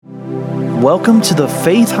Welcome to the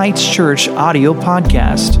Faith Heights Church audio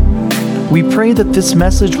podcast. We pray that this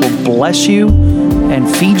message will bless you and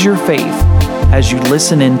feed your faith as you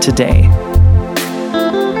listen in today.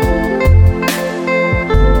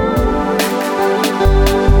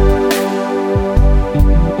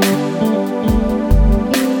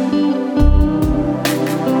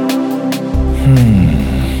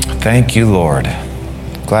 Thank you, Lord.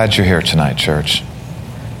 Glad you're here tonight, church.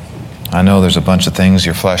 I know there's a bunch of things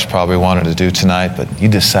your flesh probably wanted to do tonight, but you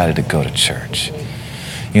decided to go to church.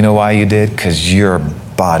 You know why you did? Because your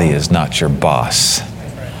body is not your boss.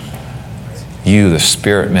 You, the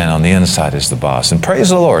spirit man on the inside, is the boss. And praise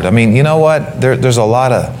the Lord. I mean, you know what? There's a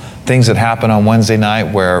lot of things that happen on Wednesday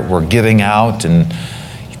night where we're giving out, and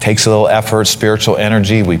it takes a little effort, spiritual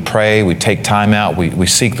energy. We pray, we take time out, we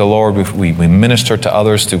seek the Lord, we minister to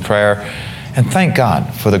others through prayer. And thank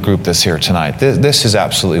God for the group that's here tonight. This is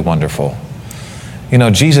absolutely wonderful. You know,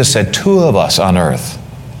 Jesus said 2 of us on earth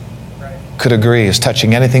could agree as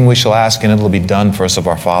touching anything we shall ask, and it'll be done for us of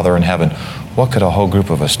our Father in heaven. What could a whole group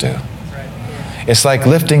of us do? It's like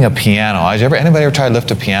lifting a piano. Anybody ever try to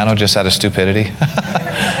lift a piano just out of stupidity?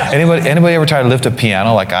 Anybody ever try to lift a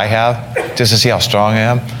piano like I have, just to see how strong I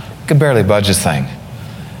am? I could barely budge this thing.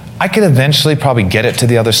 I could eventually probably get it to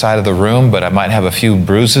the other side of the room, but I might have a few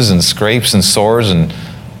bruises and scrapes and sores.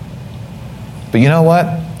 But you know what?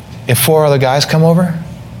 If 4 other guys come over,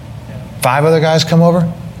 5 other guys come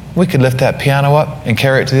over, we could lift that piano up and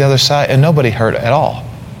carry it to the other side, and nobody hurt at all.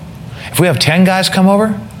 If we have 10 guys come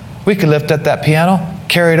over, we could lift up that piano,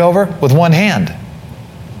 carry it over with one hand.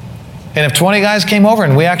 And if 20 guys came over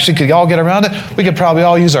and we actually could all get around it, we could probably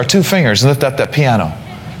all use our 2 fingers and lift up that piano.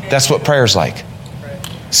 That's what prayer's like.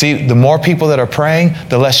 See, the more people that are praying,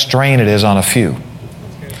 the less strain it is on a few.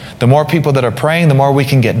 The more people that are praying, the more we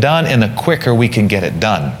can get done, and the quicker we can get it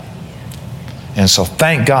done. And so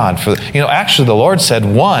thank God for, actually the Lord said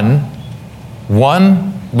one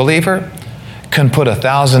believer can put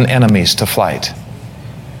 1,000 enemies to flight.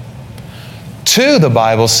 2, the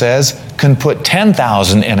Bible says, can put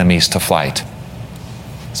 10,000 enemies to flight.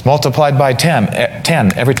 It's multiplied by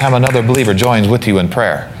 10 every time another believer joins with you in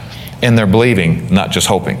prayer. And they're believing, not just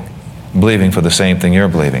hoping. Believing for the same thing you're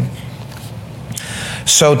believing.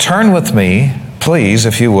 So turn with me, please,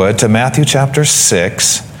 if you would, to Matthew chapter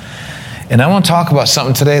 6. And I want to talk about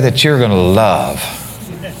something today that you're going to love.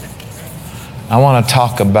 I want to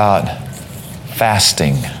talk about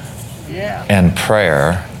fasting and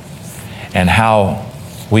prayer and how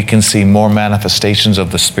we can see more manifestations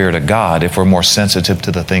of the Spirit of God if we're more sensitive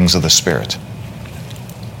to the things of the Spirit.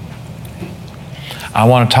 I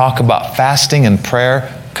want to talk about fasting and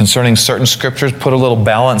prayer concerning certain scriptures, put a little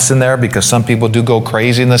balance in there because some people do go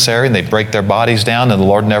crazy in this area and they break their bodies down, and the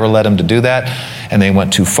Lord never led them to do that, and they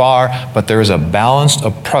went too far. But there is a balanced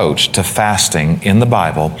approach to fasting in the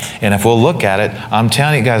Bible. And if we'll look at it, I'm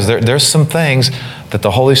telling you guys, there's some things that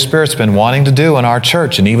the Holy Spirit's been wanting to do in our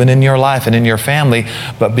church and even in your life and in your family,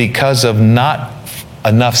 but because of not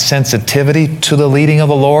enough sensitivity to the leading of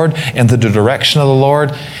the Lord and the direction of the Lord,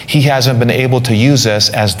 He hasn't been able to use us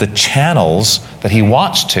as the channels that He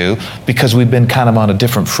wants to, because we've been kind of on a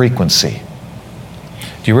different frequency.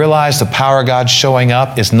 Do you realize the power of God showing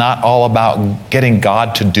up is not all about getting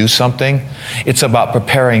God to do something? It's about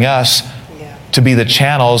preparing us to be the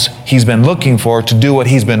channels He's been looking for to do what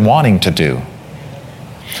He's been wanting to do.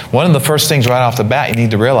 One of the first things right off the bat you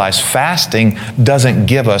need to realize, fasting doesn't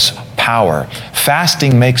give us power.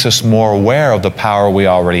 Fasting makes us more aware of the power we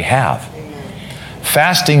already have.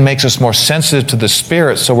 Fasting makes us more sensitive to the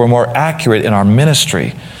Spirit, so we're more accurate in our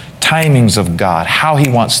ministry, timings of God, how He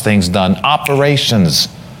wants things done, operations,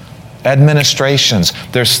 administrations.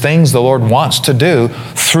 There's things the Lord wants to do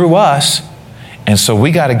through us, and so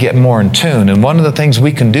we got to get more in tune. And one of the things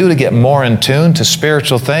we can do to get more in tune to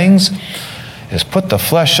spiritual things is put the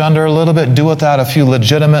flesh under a little bit, do without a few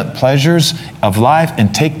legitimate pleasures of life,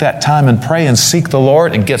 and take that time and pray and seek the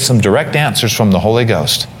Lord and get some direct answers from the Holy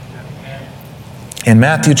Ghost. In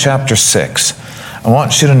Matthew chapter 6, I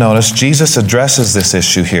want you to notice Jesus addresses this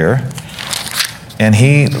issue here, and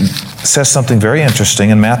He says something very interesting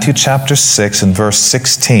in Matthew chapter 6 and verse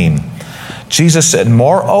 16. Jesus said,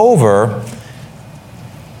 moreover,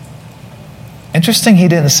 interesting, He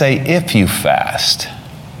didn't say if you fast.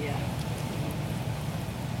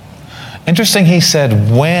 Interesting, He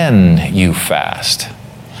said, when you fast.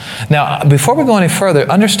 Now, before we go any further,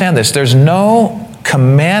 understand this. There's no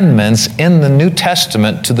commandments in the New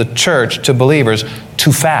Testament to the church, to believers,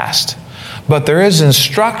 to fast. But there is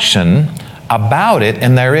instruction about it,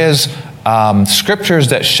 and there is scriptures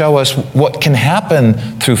that show us what can happen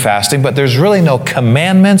through fasting, but there's really no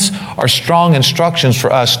commandments or strong instructions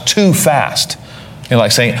for us to fast.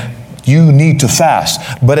 Like saying, you need to fast.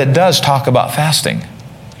 But it does talk about fasting.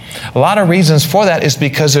 A lot of reasons for that is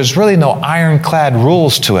because there's really no ironclad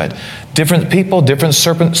rules to it. Different people, different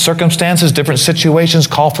circumstances, different situations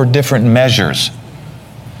call for different measures.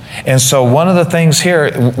 And so one of the things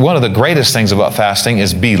here, one of the greatest things about fasting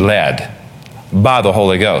is be led by the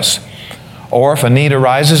Holy Ghost. Or if a need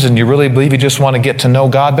arises and you really believe you just want to get to know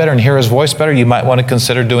God better and hear His voice better, you might want to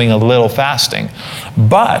consider doing a little fasting.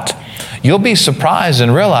 But you'll be surprised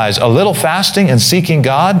and realize a little fasting and seeking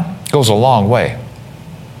God goes a long way.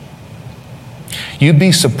 You'd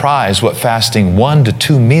be surprised what fasting 1 to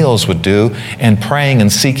 2 meals would do and praying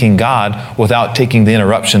and seeking God without taking the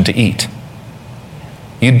interruption to eat.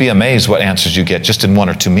 You'd be amazed what answers you get just in 1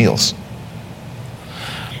 or 2 meals.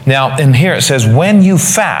 Now, in here it says, when you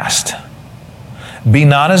fast, be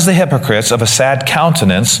not as the hypocrites of a sad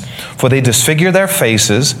countenance, for they disfigure their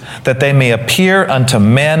faces, that they may appear unto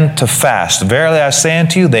men to fast. Verily I say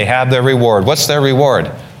unto you, they have their reward. What's their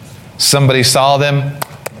reward? Somebody saw them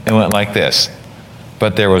and went like this.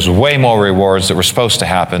 But there was way more rewards that were supposed to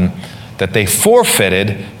happen that they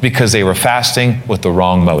forfeited because they were fasting with the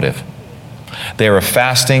wrong motive. They were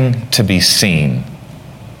fasting to be seen.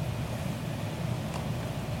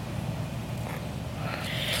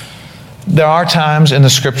 There are times in the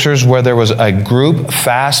scriptures where there was a group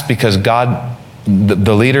fast because God,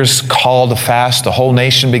 the leaders called to fast. The whole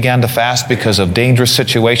nation began to fast because of dangerous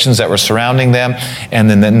situations that were surrounding them. And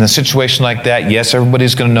then in a situation like that, yes,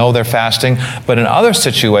 everybody's going to know they're fasting. But in other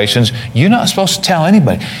situations, you're not supposed to tell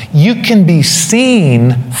anybody. You can be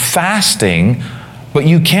seen fasting, but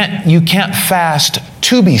you can't fast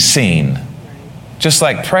to be seen. Just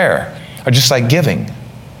like prayer or just like giving.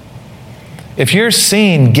 If you're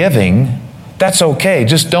seen giving, that's okay.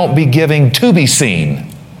 Just don't be giving to be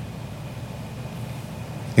seen.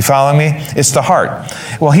 You following me? It's the heart.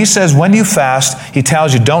 Well, he says when you fast, he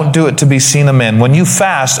tells you don't do it to be seen of men. When you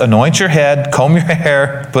fast, anoint your head, comb your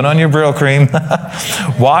hair, put on your Brill cream,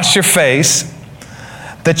 wash your face,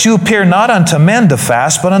 that you appear not unto men to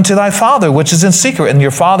fast, but unto thy Father which is in secret. And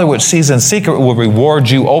your Father which sees in secret will reward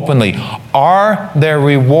you openly. Are there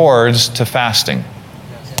rewards to fasting?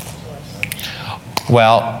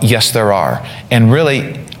 Well, yes, there are. And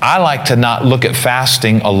really, I like to not look at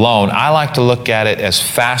fasting alone. I like to look at it as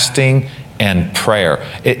fasting and prayer.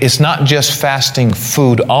 It's not just fasting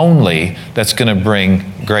food only that's going to bring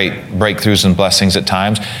great breakthroughs and blessings at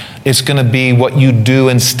times. It's going to be what you do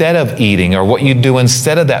instead of eating or what you do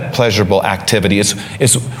instead of that pleasurable activity.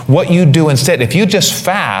 It's what you do instead. If you just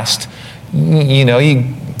fast,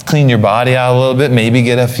 you clean your body out a little bit, maybe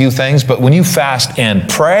get a few things. But when you fast and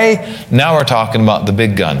pray, now we're talking about the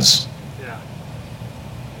big guns.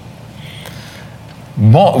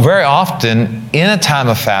 Very often, in a time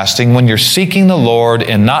of fasting, when you're seeking the Lord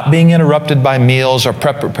and not being interrupted by meals or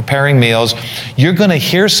preparing meals, you're going to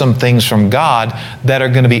hear some things from God that are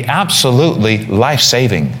going to be absolutely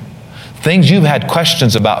life-saving. Things you've had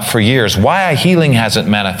questions about for years. Why a healing hasn't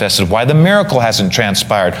manifested. Why the miracle hasn't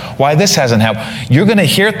transpired. Why this hasn't happened. You're going to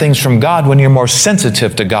hear things from God when you're more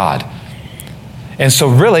sensitive to God. And so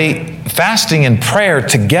really, fasting and prayer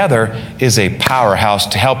together is a powerhouse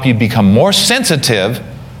to help you become more sensitive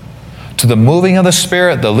to the moving of the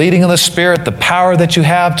Spirit, the leading of the Spirit, the power that you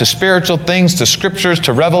have to spiritual things, to scriptures,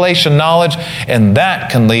 to revelation knowledge, and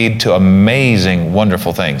that can lead to amazing,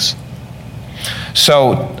 wonderful things.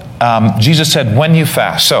 So, Jesus said, when you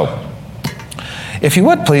fast. So, if you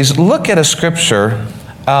would please, look at a scripture.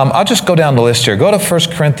 I'll just go down the list here. Go to 1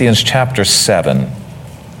 Corinthians chapter 7.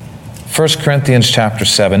 1 Corinthians chapter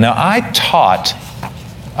 7. Now, I taught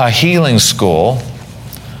a healing school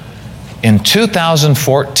in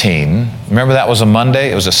 2014. Remember that was a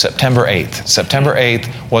Monday? It was a September 8th. September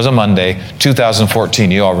 8th was a Monday,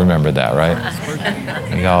 2014. You all remember that,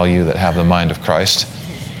 right? All you that have the mind of Christ.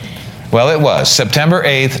 Well, it was. September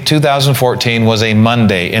 8th, 2014 was a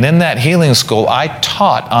Monday. And in that healing school, I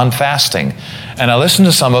taught on fasting. And I listened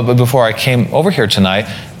to some of it before I came over here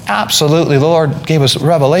tonight. Absolutely, the Lord gave us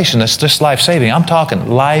revelation that's just life-saving. I'm talking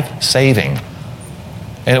life-saving.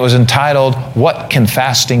 And it was entitled, What Can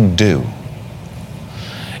Fasting Do?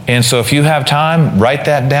 And so if you have time, write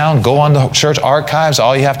that down. Go on the church archives.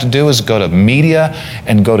 All you have to do is go to media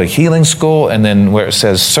and go to healing school. And then where it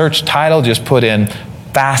says search title, just put in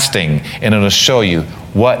fasting. And it'll show you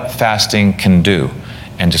what fasting can do.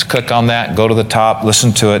 And just click on that, go to the top,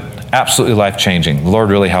 listen to it. Absolutely life-changing. The Lord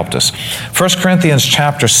really helped us. 1 Corinthians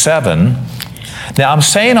chapter 7. Now, I'm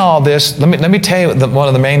saying all this. Let me tell you one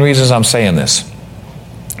of the main reasons I'm saying this.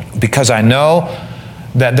 because I know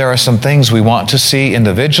that there are some things we want to see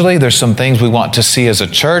individually. There's some things we want to see as a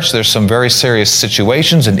church. There's some very serious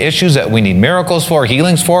situations and issues that we need miracles for,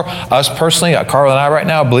 healings for. Us personally, Carl and I right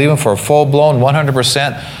now are believing for a full-blown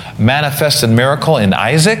 100% manifested miracle in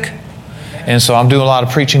Isaac. And so I'm doing a lot of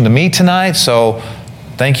preaching to me tonight. So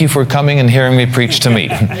thank you for coming and hearing me preach to me.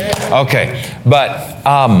 Okay, but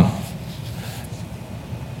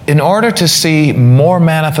in order to see more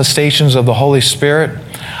manifestations of the Holy Spirit,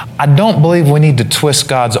 I don't believe we need to twist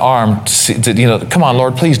God's arm to come on,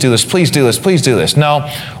 Lord, please do this, please do this, please do this.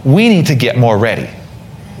 No, we need to get more ready.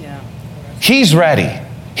 Yeah. He's ready.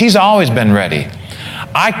 He's always been ready.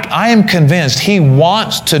 I am convinced He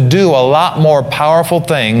wants to do a lot more powerful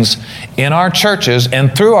things in our churches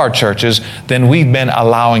and through our churches than we've been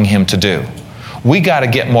allowing Him to do. We got to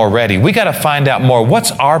get more ready. We got to find out more.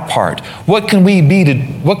 What's our part? What can we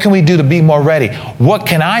do to be more ready? What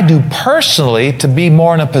can I do personally to be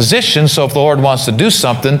more in a position so if the Lord wants to do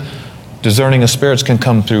something, discerning of spirits can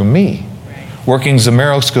come through me. Workings of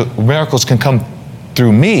miracles can come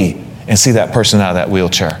through me and see that person out of that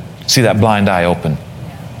wheelchair. See that blind eye open.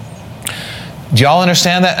 Do y'all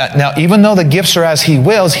understand that? Now, even though the gifts are as He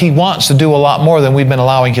wills, He wants to do a lot more than we've been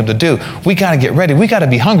allowing Him to do. We got to get ready. We got to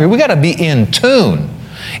be hungry. We got to be in tune.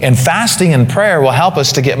 And fasting and prayer will help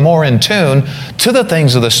us to get more in tune to the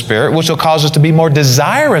things of the Spirit, which will cause us to be more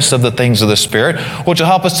desirous of the things of the Spirit, which will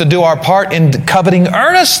help us to do our part in coveting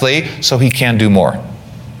earnestly so He can do more.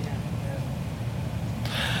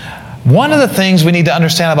 One of the things we need to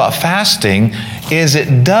understand about fasting is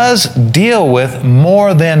it does deal with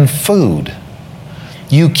more than food.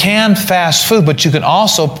 You can fast food, but you can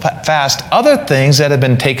also fast other things that have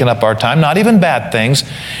been taking up our time, not even bad things.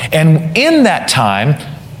 And in that time,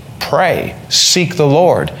 pray, seek the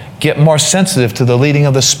Lord, get more sensitive to the leading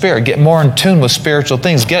of the Spirit, get more in tune with spiritual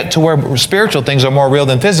things, get to where spiritual things are more real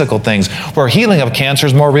than physical things, where healing of cancer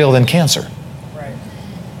is more real than cancer. Right.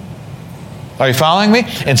 Are you following me?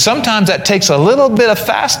 And sometimes that takes a little bit of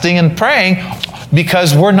fasting and praying,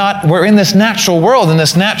 because we're in this natural world. In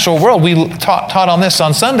this natural world, we taught on this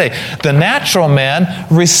on Sunday. The natural man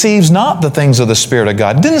receives not the things of the Spirit of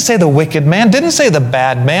God. Didn't say the wicked man, didn't say the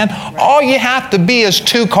bad man. All you have to be is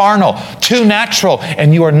too carnal, too natural,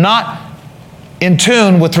 and you are not in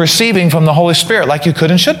tune with receiving from the Holy Spirit like you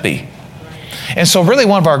could and should be. And so really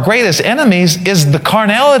one of our greatest enemies is the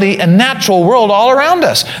carnality and natural world all around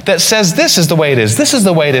us that says this is the way it is, this is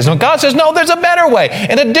the way it is. And God says, no, there's a better way,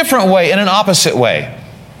 and a different way, and an opposite way.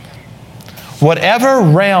 Whatever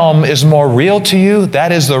realm is more real to you,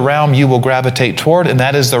 that is the realm you will gravitate toward, and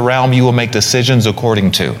that is the realm you will make decisions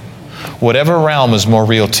according to. Whatever realm is more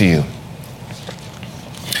real to you.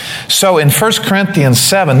 So in 1 Corinthians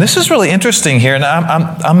 7, this is really interesting here, and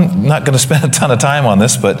I'm not going to spend a ton of time on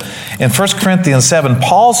this, but in 1 Corinthians 7,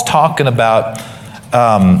 Paul's talking about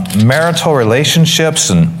marital relationships,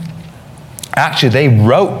 and actually they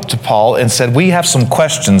wrote to Paul and said, we have some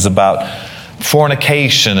questions about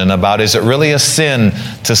fornication and about is it really a sin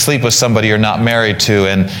to sleep with somebody you're not married to,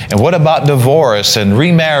 and what about divorce and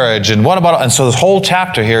remarriage, and what about, and so this whole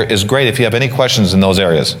chapter here is great if you have any questions in those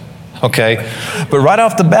areas. Okay, but right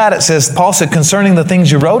off the bat it says, Paul said, concerning the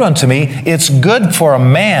things you wrote unto me, it's good for a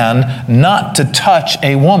man not to touch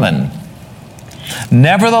a woman.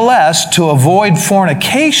 Nevertheless, to avoid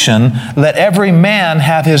fornication, let every man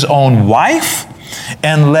have his own wife,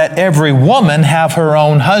 and let every woman have her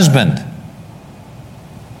own husband.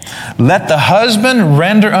 Let the husband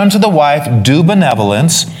render unto the wife due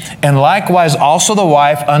benevolence, and likewise also the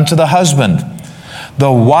wife unto the husband.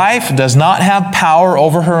 The wife does not have power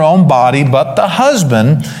over her own body, but the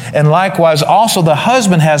husband, and likewise also the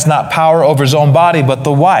husband has not power over his own body, but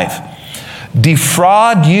the wife.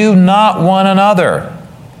 Defraud you not one another,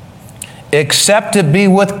 except it be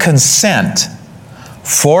with consent,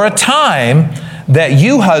 for a time, that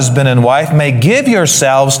you, husband and wife, may give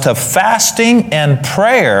yourselves to fasting and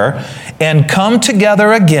prayer, and come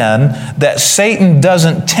together again, that Satan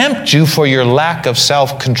doesn't tempt you for your lack of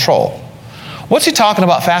self-control. What's he talking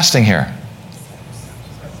about fasting here?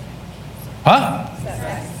 Huh?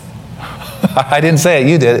 I didn't say it,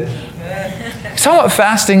 you did it. He's talking about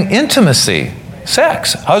fasting intimacy,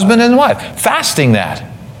 sex, husband and wife. Fasting that.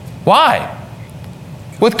 Why?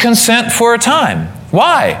 With consent for a time.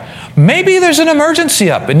 Why? Maybe there's an emergency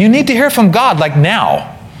up and you need to hear from God like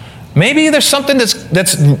now. Maybe there's something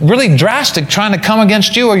that's really drastic trying to come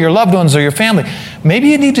against you or your loved ones or your family. Maybe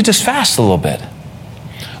you need to just fast a little bit.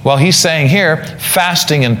 Well, he's saying here,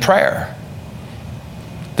 fasting and prayer.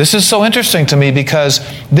 This is so interesting to me because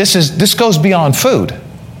this goes beyond food.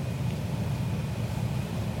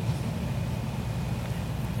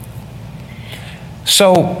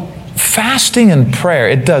 So fasting and prayer,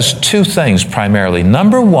 it does two things primarily.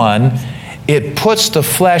 Number one, it puts the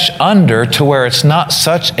flesh under to where it's not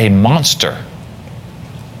such a monster,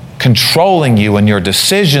 controlling you and your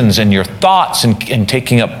decisions and your thoughts and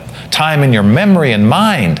taking up time in your memory and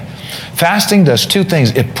mind. Fasting does two things.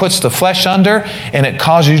 It puts the flesh under, and it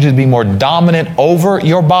causes you to be more dominant over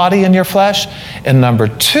your body and your flesh. And number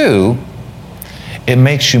two, it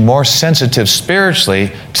makes you more sensitive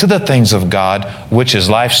spiritually to the things of God, which is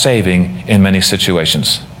life-saving in many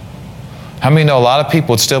situations. How many know a lot of people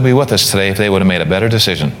would still be with us today if they would have made a better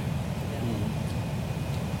decision?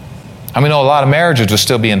 How many know a lot of marriages would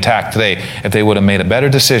still be intact today if they would have made a better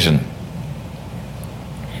decision?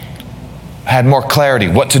 Had more clarity,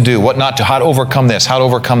 what to do, what not to, how to overcome this, how to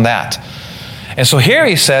overcome that. And so here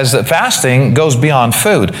he says that fasting goes beyond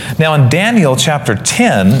food. Now in Daniel chapter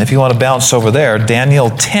 10, if you want to bounce over there, Daniel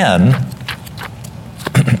 10,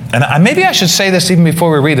 and maybe I should say this even before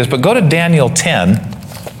we read this, but go to Daniel 10.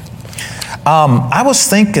 I was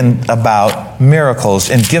thinking about miracles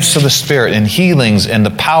and gifts of the Spirit and healings and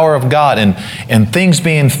the power of God and things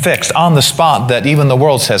being fixed on the spot that even the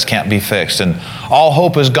world says can't be fixed, and all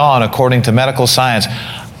hope is gone according to medical science.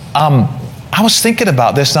 I was thinking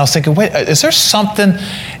about this, and I was thinking, wait, is there something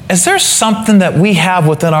that we have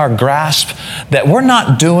within our grasp that we're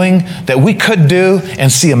not doing that we could do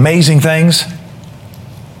and see amazing things?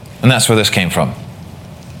 And that's where this came from.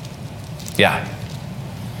 Yeah.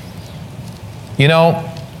 You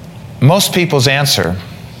know, most people's answer,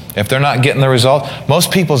 if they're not getting the result,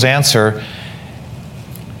 most people's answer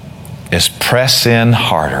is press in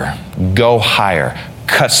harder, go higher,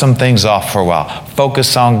 cut some things off for a while,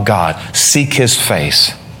 focus on God, seek His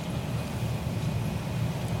face.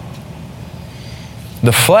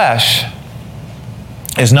 The flesh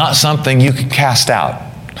is not something you can cast out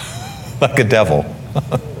like a devil,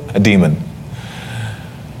 a demon.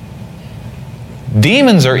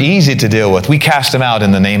 Demons are easy to deal with. We cast them out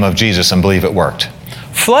in the name of Jesus and believe it worked.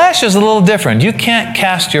 Flesh is a little different. You can't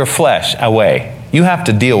cast your flesh away. You have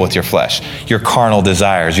to deal with your flesh, your carnal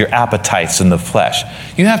desires, your appetites in the flesh.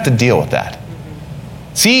 You have to deal with that.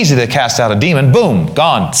 It's easy to cast out a demon. Boom,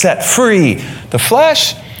 gone, set free. The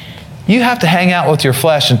flesh, you have to hang out with your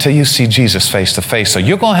flesh until you see Jesus face to face. So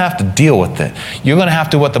you're going to have to deal with it. You're going to have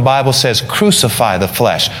to, what the Bible says, crucify the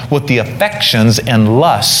flesh with the affections and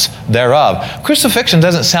lusts thereof. Crucifixion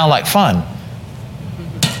doesn't sound like fun.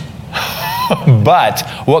 But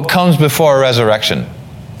what comes before a resurrection?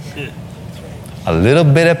 A little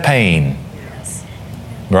bit of pain.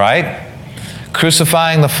 Right?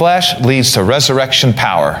 Crucifying the flesh leads to resurrection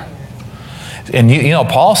power. And you know,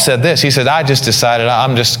 Paul said this. He said, I just decided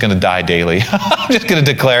I'm just going to die daily. I'm just going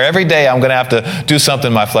to declare every day I'm going to have to do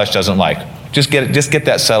something my flesh doesn't like. Just get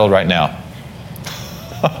that settled right now.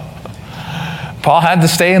 Paul had to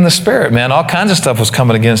stay in the Spirit, man. All kinds of stuff was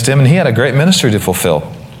coming against him, and he had a great ministry to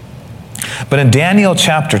fulfill. But in Daniel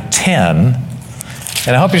chapter 10,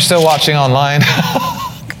 and I hope you're still watching online.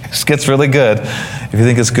 This gets really good if you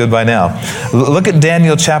think it's good by now. Look at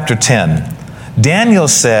Daniel chapter 10. Daniel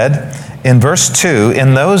said in verse 2,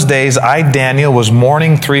 in those days I, Daniel, was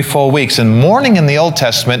mourning 3 full weeks. And mourning in the Old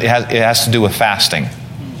Testament, it has to do with fasting.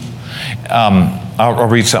 I'll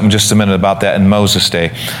read something just a minute about that in Moses'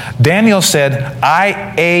 day. Daniel said,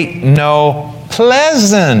 I ate no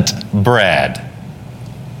pleasant bread.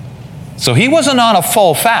 So he wasn't on a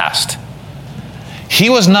full fast. He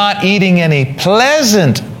was not eating any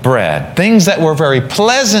pleasant bread, things that were very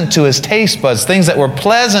pleasant to his taste buds, things that were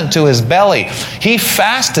pleasant to his belly. He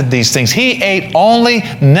fasted these things. He ate only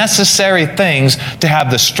necessary things to have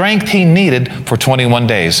the strength he needed for 21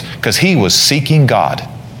 days because he was seeking God.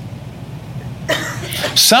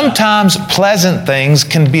 Sometimes pleasant things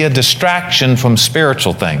can be a distraction from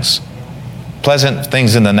spiritual things, pleasant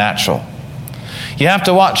things in the natural. You have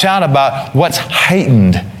to watch out about what's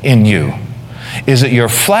heightened in you. Is it your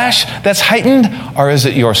flesh that's heightened, or is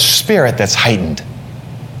it your spirit that's heightened?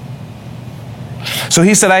 So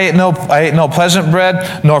he said, I ate no pleasant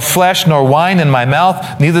bread, nor flesh, nor wine in my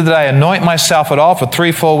mouth. Neither did I anoint myself at all, for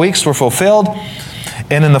 3 full weeks were fulfilled.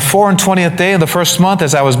 And in the 24th day of the first month,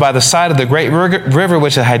 as I was by the side of the great river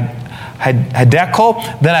which had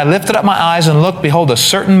Hiddekel, then I lifted up my eyes and looked, behold, a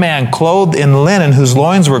certain man clothed in linen, whose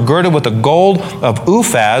loins were girded with the gold of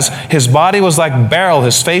Uphaz. His body was like beryl,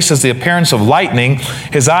 his face as the appearance of lightning,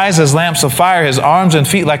 his eyes as lamps of fire, his arms and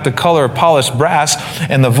feet like the color of polished brass,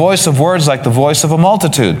 and the voice of words like the voice of a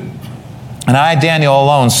multitude. And I, Daniel,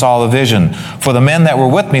 alone saw the vision. For the men that were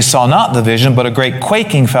with me saw not the vision, but a great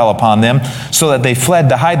quaking fell upon them, so that they fled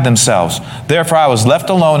to hide themselves. Therefore I was left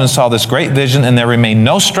alone and saw this great vision, and there remained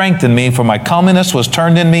no strength in me, for my comeliness was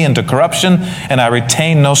turned in me into corruption, and I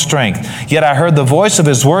retained no strength. Yet I heard the voice of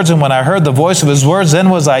his words, and when I heard the voice of his words, then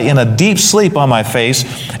was I in a deep sleep on my face,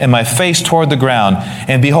 and my face toward the ground.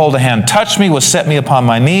 And behold, a hand touched me, was set me upon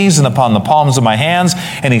my knees, and upon the palms of my hands,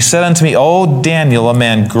 and he said unto me, O Daniel, a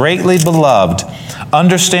man greatly beloved,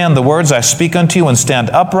 understand the words I speak unto you, and stand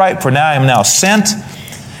upright, for now I am now sent.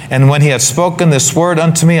 And when he had spoken this word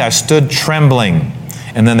unto me, I stood trembling.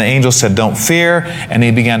 And then the angel said, don't fear. And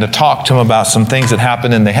he began to talk to him about some things that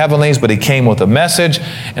happened in the heavenlies, but he came with a message,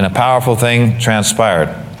 and a powerful thing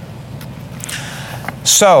transpired.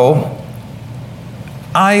 So,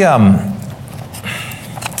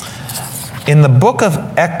 in the book of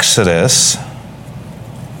Exodus,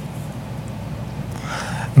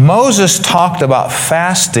 Moses talked about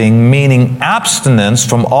fasting, meaning abstinence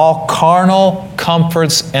from all carnal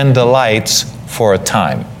comforts and delights for a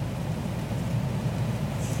time.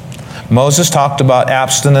 Moses talked about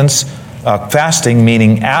fasting,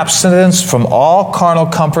 meaning abstinence from all carnal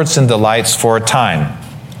comforts and delights for a time.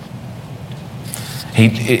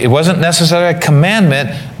 It wasn't necessarily a commandment,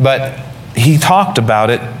 but he talked about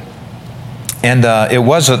it, and it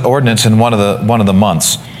was an ordinance in one of the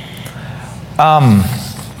months.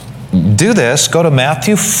 Do this. Go to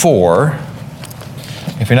Matthew 4.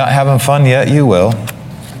 If you're not having fun yet, you will.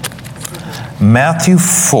 Matthew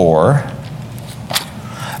 4.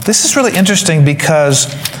 This is really interesting because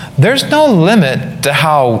there's no limit to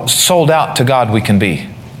how sold out to God we can be.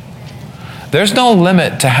 There's no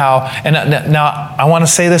limit to how, and now I want to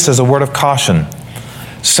say this as a word of caution.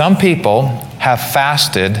 Some people have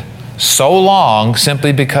fasted so long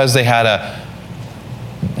simply because they had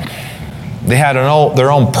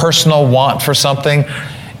their own personal want for something,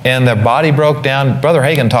 and their body broke down. Brother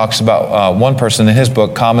Hagin talks about one person in his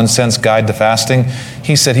book, Common Sense Guide to Fasting.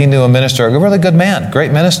 He said he knew a minister, a really good man,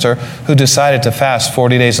 great minister, who decided to fast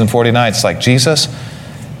 40 days and 40 nights like Jesus,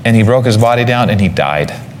 and he broke his body down and he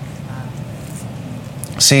died.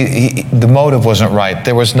 See, the motive wasn't right.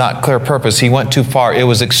 There was not clear purpose. He went too far. It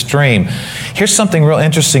was extreme. Here's something real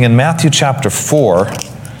interesting in Matthew chapter 4,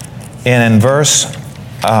 and in verse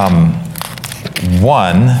 1,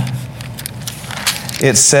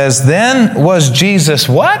 it says, then was Jesus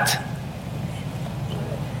what?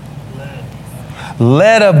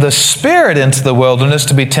 Led of the Spirit into the wilderness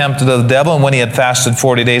to be tempted of the devil. And when he had fasted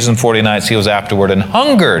 40 days and 40 nights, he was afterward and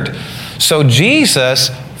hungered. So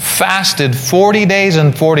Jesus fasted 40 days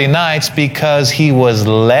and 40 nights because he was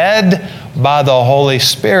led by the Holy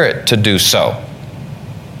Spirit to do so.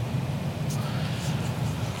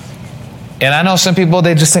 And I know some people,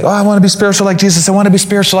 they just think, I want to be spiritual like Jesus. I want to be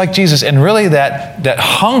spiritual like Jesus. And really that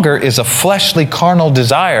hunger is a fleshly, carnal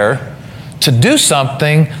desire to do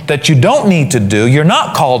something that you don't need to do, you're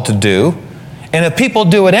not called to do. And if people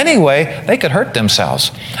do it anyway, they could hurt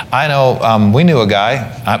themselves. I know we knew a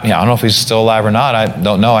guy, I don't know if he's still alive or not. I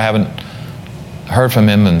don't know. I haven't heard from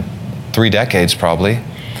him in 3 decades probably.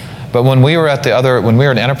 But when we were at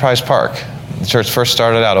Enterprise Park, the church first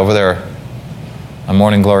started out over there on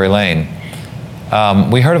Morning Glory Lane,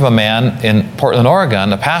 we heard of a man in Portland,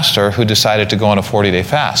 Oregon, a pastor who decided to go on a 40-day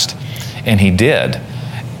fast. And he did.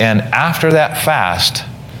 And after that fast,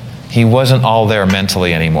 he wasn't all there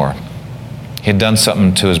mentally anymore. He had done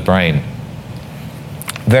something to his brain.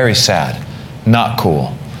 Very sad. Not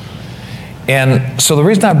cool. And so the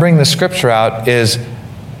reason I bring this scripture out is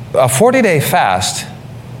a 40-day fast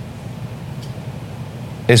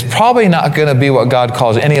is probably not going to be what God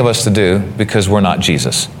calls any of us to do because we're not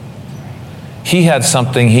Jesus. He had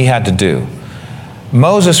something he had to do.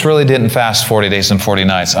 Moses really didn't fast 40 days and 40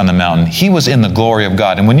 nights on the mountain. He was in the glory of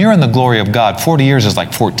God. And when you're in the glory of God, 40 years is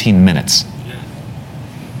like 14 minutes.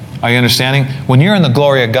 Are you understanding? When you're in the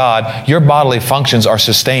glory of God, your bodily functions are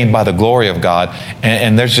sustained by the glory of God.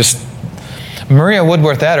 And there's just... Maria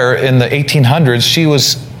Woodworth-Etter in the 1800s, she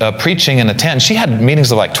was preaching in a tent. She had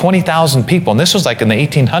meetings of like 20,000 people. And this was like in the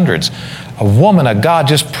 1800s. A woman of God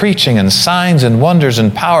just preaching and signs and wonders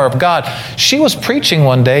and power of God. She was preaching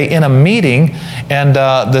one day in a meeting, and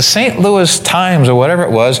the St. Louis Times or whatever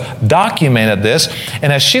it was documented this.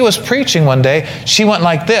 And as she was preaching one day, she went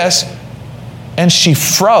like this, and she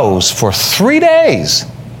froze for 3 days.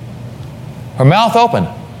 Her mouth open,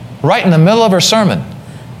 right in the middle of her sermon.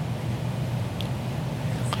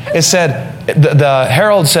 It said, the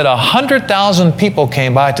Herald said 100,000 people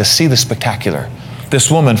came by to see the spectacular.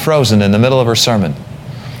 This woman frozen in the middle of her sermon.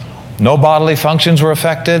 No bodily functions were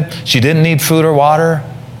affected. She didn't need food or water.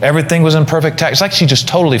 Everything was in perfect time. It's like she just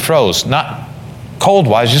totally froze. Not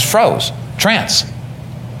cold-wise, just froze. Trance.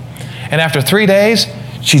 And after 3 days,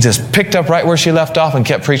 she just picked up right where she left off and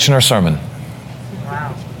kept preaching her sermon.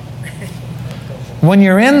 Wow. When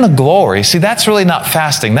you're in the glory, see, that's really not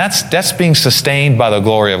fasting. That's being sustained by the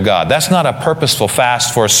glory of God. That's not a purposeful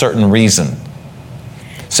fast for a certain reason.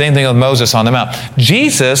 Same thing with Moses on the Mount.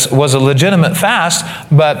 Jesus was a legitimate fast,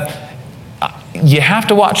 but you have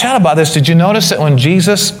to watch out about this. Did you notice that when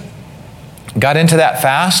Jesus got into that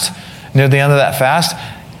fast, near the end of that fast,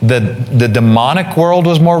 the demonic world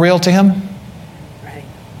was more real to him? Right.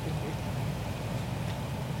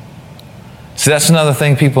 See, that's another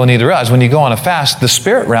thing people need to realize. When you go on a fast, the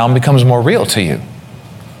spirit realm becomes more real to you.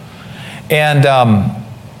 And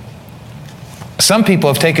some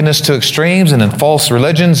people have taken this to extremes, and in false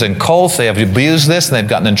religions and cults, they have abused this, and they've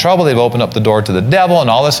gotten in trouble. They've opened up the door to the devil and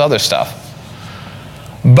all this other stuff.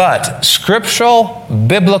 But scriptural,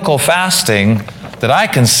 biblical fasting that I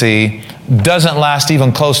can see doesn't last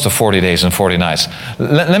even close to 40 days and 40 nights.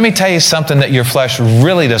 Let me tell you something that your flesh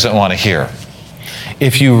really doesn't want to hear.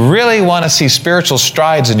 If you really want to see spiritual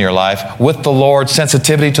strides in your life with the Lord,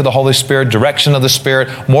 sensitivity to the Holy Spirit, direction of the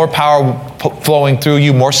Spirit, more power flowing through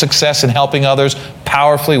you, more success in helping others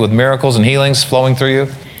powerfully with miracles and healings flowing through you,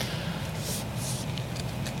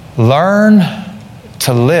 learn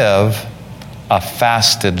to live a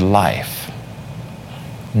fasted life.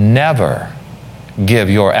 Never give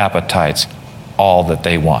your appetites all that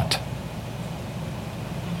they want.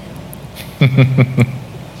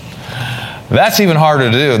 That's even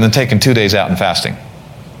harder to do than taking 2 days out and fasting.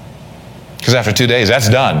 Because after 2 days, that's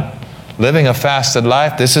done. Living a fasted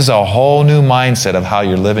life, this is a whole new mindset of how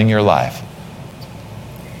you're living your life.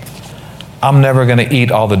 I'm never going to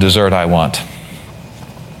eat all the dessert I want.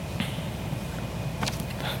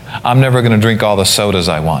 I'm never going to drink all the sodas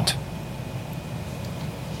I want.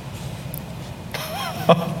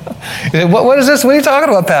 What is this? What are you talking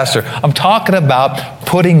about, Pastor? I'm talking about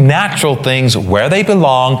putting natural things where they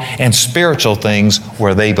belong and spiritual things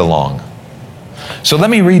where they belong. So let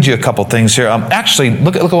me read you a couple things here. Actually,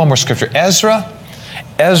 look at one more scripture.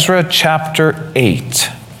 Ezra chapter 8.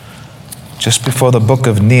 Just before the book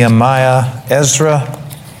of Nehemiah, Ezra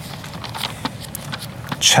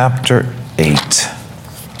chapter 8.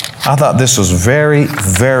 I thought this was very,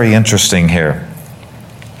 very interesting here.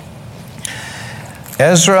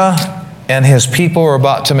 Ezra and his people were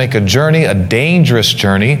about to make a journey, a dangerous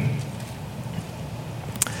journey,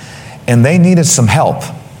 and they needed some help.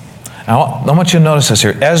 I want you to notice this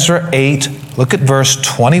here. Ezra 8, look at verse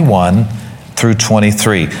 21 through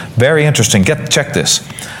 23. Very interesting. Check this.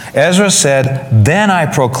 Ezra said, "Then I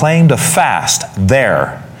proclaimed a fast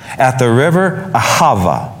there at the river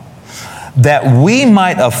Ahava, that we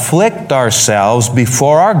might afflict ourselves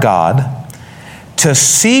before our God, to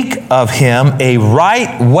seek of Him a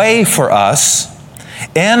right way for us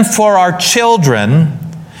and for our children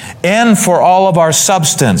and for all of our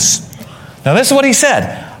substance." Now this is what he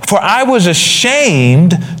said. "For I was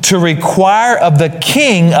ashamed to require of the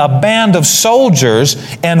king a band of soldiers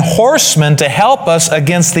and horsemen to help us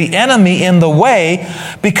against the enemy in the way,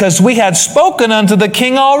 because we had spoken unto the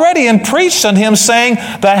king already and preached unto him, saying,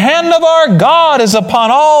 The hand of our God is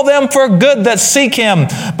upon all them for good that seek him,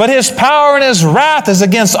 but his power and his wrath is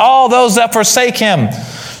against all those that forsake him.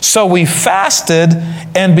 So we fasted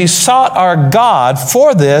and besought our God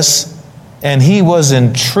for this, and he was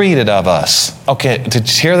entreated of us." Okay, did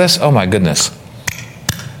you hear this? Oh my goodness.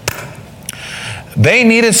 They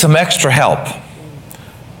needed some extra help.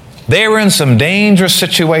 They were in some dangerous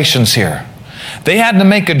situations here. They had to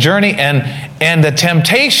make a journey, and the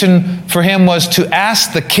temptation for him was to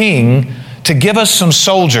ask the king to give us some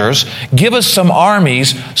soldiers, give us some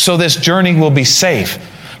armies, so this journey will be safe.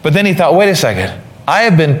 But then he thought, wait a second. I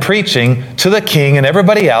have been preaching to the king and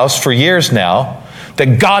everybody else for years now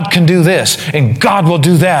that God can do this, and God will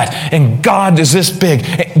do that, and God is this big,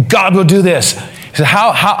 and God will do this. He said,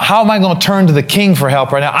 how am I going to turn to the king for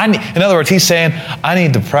help right now? In other words, he's saying, I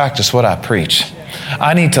need to practice what I preach.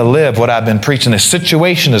 I need to live what I've been preaching. This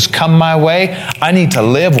situation has come my way. I need to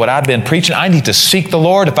live what I've been preaching. I need to seek the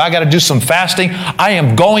Lord. If I got to do some fasting, I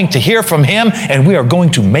am going to hear from Him, and we are going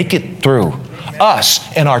to make it through. Us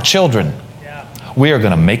and our children. We are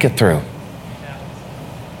going to make it through.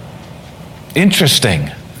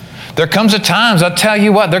 Interesting. There comes a time, I'll tell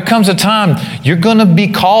you what, there comes a time you're going to be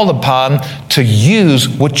called upon to use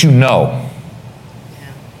what you know.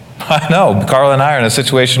 I know, Carl and I are in a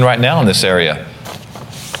situation right now in this area.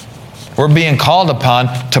 We're being called upon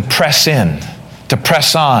to press in, to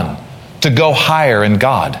press on, to go higher in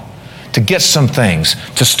God, to get some things,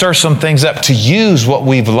 to stir some things up, to use what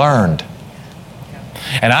we've learned.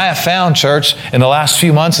 And I have found, church, in the last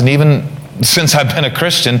few months, and even since I've been a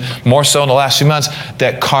Christian, more so in the last few months,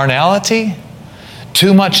 that carnality,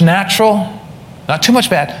 too much natural, not too much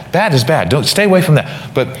bad. Bad is bad. Don't stay away from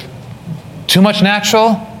that. But too much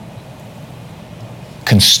natural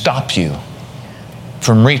can stop you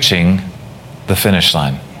from reaching the finish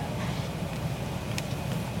line.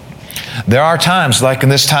 There are times, like in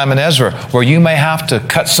this time in Ezra, where you may have to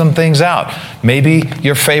cut some things out. Maybe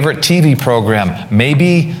your favorite TV program,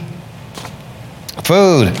 maybe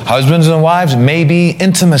food, husbands and wives, maybe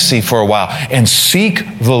intimacy for a while, and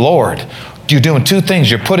seek the Lord. You're doing two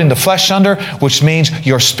things. You're putting the flesh under, which means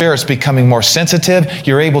your spirit's becoming more sensitive.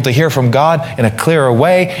 You're able to hear from God in a clearer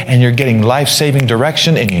way, and you're getting life-saving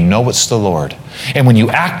direction, and you know it's the Lord. And when you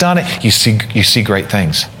act on it, you see great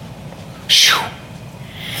things. Whew.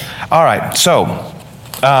 All right, so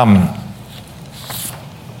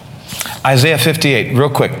Isaiah 58, real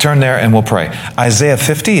quick, turn there and we'll pray. Isaiah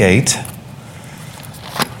 58.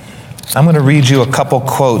 I'm going to read you a couple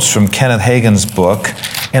quotes from Kenneth Hagin's book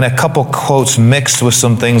and a couple quotes mixed with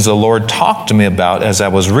some things the Lord talked to me about as I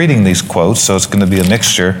was reading these quotes, so it's going to be a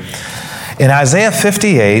mixture. In Isaiah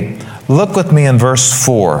 58, look with me in verse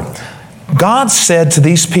 4. God said to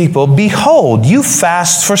these people, "Behold, you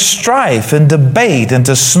fast for strife and debate and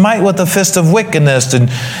to smite with the fist of wickedness, and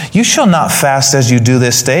you shall not fast as you do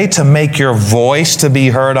this day to make your voice to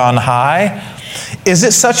be heard on high. Is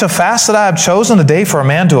it such a fast that I have chosen a day for a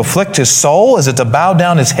man to afflict his soul? Is it to bow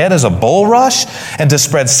down his head as a bulrush and to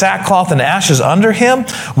spread sackcloth and ashes under him?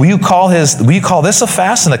 Will you call this a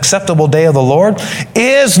fast, an acceptable day of the Lord?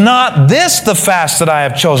 Is not this the fast that I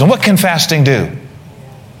have chosen?" What can fasting do?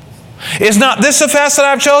 Is not this a fast that I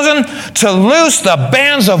have chosen? To loose the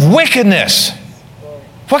bands of wickedness.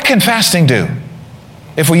 What can fasting do?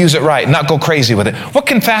 If we use it right, not go crazy with it. What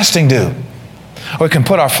can fasting do? Or it can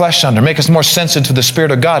put our flesh under, make us more sensitive to the Spirit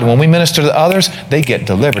of God. When we minister to others, they get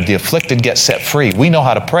delivered. The afflicted get set free. We know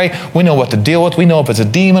how to pray. We know what to deal with. We know if it's a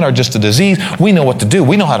demon or just a disease. We know what to do.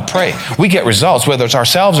 We know how to pray. We get results, whether it's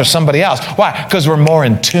ourselves or somebody else. Why? Because we're more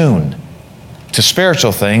in tune to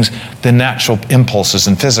spiritual things than natural impulses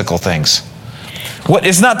and physical things. What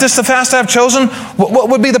is not this the fast I have chosen? What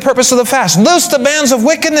would be the purpose of the fast? Loose the bands of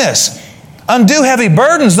wickedness. Undo heavy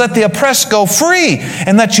burdens. Let the oppressed go free.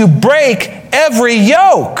 And that you break every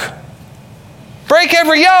yoke. Break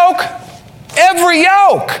every yoke. Every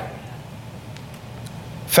yoke.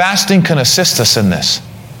 Fasting can assist us in this.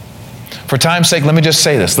 For time's sake, let me just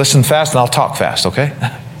say this. Listen fast and I'll talk fast, okay?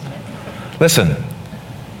 Listen.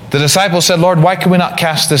 The disciples said, "Lord, why can we not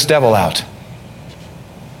cast this devil out?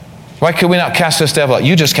 Why could we not cast this devil out?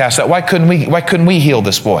 You just cast it out. Why couldn't we heal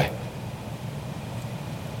this boy?"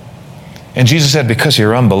 And Jesus said, "Because of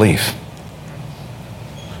your unbelief."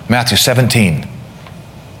 Matthew 17.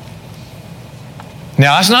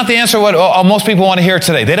 Now, that's not the answer what most people want to hear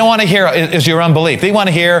today. They don't want to hear is your unbelief. They want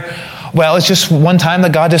to hear, well, it's just one time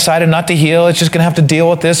that God decided not to heal. It's just going to have to deal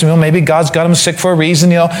with this. Maybe God's got him sick for a reason.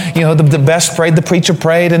 The best prayed, the preacher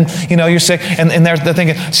prayed, and you're sick. And they're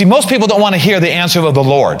thinking, see, most people don't want to hear the answer of the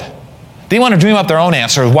Lord. They want to dream up their own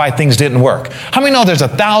answer of why things didn't work. How many know there's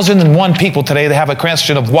 1,001 people today that have a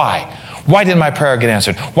question of why? Why didn't my prayer get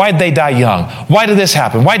answered? Why did they die young? Why did this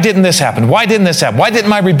happen? Why didn't this happen? Why didn't this happen? Why didn't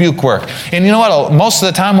my rebuke work? And you know what? Most of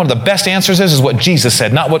the time, one of the best answers is what Jesus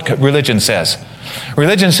said, not what religion says.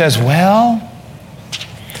 Religion says, well,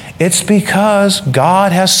 it's because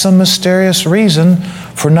God has some mysterious reason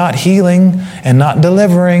for not healing and not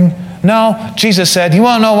delivering. No, Jesus said, you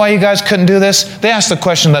want to know why you guys couldn't do this? They asked the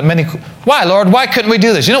question that many, why, Lord? Why couldn't we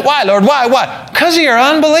do this? Why, Lord? Why? Because of your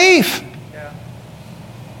unbelief.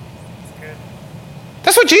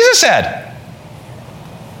 That's what Jesus said.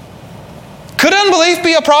 Could unbelief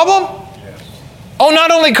be a problem? Yes. Oh, not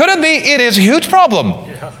only could it be, it is a huge problem.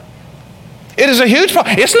 Yeah. It is a huge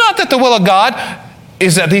problem. It's not that the will of God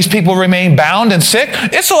is that these people remain bound and sick.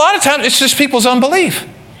 It's a lot of times, it's just people's unbelief.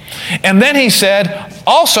 And then he said,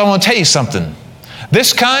 also, I want to tell you something.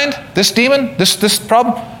 This demon, this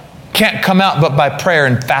problem, can't come out but by prayer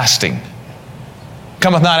and fasting.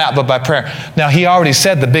 Cometh not out but by prayer. Now, he already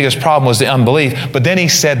said the biggest problem was the unbelief, but then he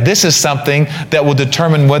said this is something that will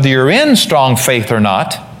determine whether you're in strong faith or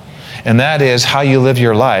not, and that is how you live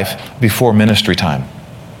your life before ministry time.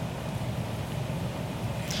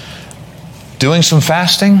 Doing some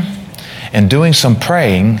fasting and doing some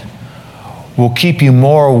praying will keep you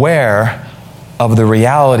more aware of the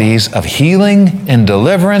realities of healing and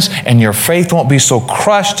deliverance, and your faith won't be so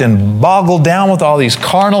crushed and boggled down with all these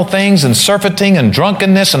carnal things and surfeiting and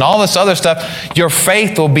drunkenness and all this other stuff. Your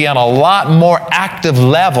faith will be on a lot more active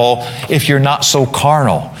level if you're not so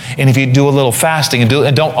carnal. And if you do a little fasting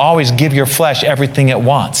and don't always give your flesh everything it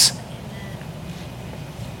wants.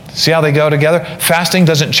 See how they go together? Fasting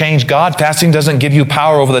doesn't change God. Fasting doesn't give you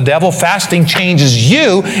power over the devil. Fasting changes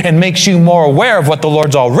you and makes you more aware of what the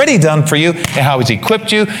Lord's already done for you and how He's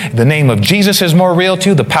equipped you. The name of Jesus is more real to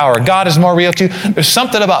you. The power of God is more real to you. There's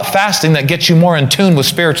something about fasting that gets you more in tune with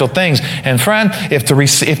spiritual things. And friend, if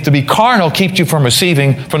to be carnal keeps you from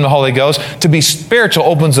receiving from the Holy Ghost, to be spiritual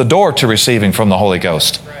opens the door to receiving from the Holy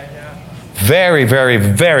Ghost. Very, very,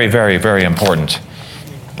 very, very, very important.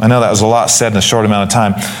 I know that was a lot said in a short amount of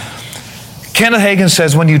time. Kenneth Hagin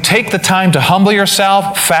says, when you take the time to humble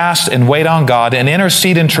yourself, fast, and wait on God, and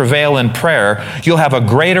intercede and travail in prayer, you'll have a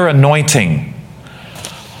greater anointing.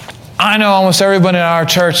 I know almost everybody in our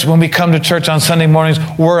church, when we come to church on Sunday mornings,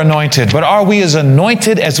 we're anointed. But are we as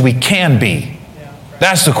anointed as we can be?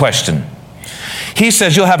 That's the question. He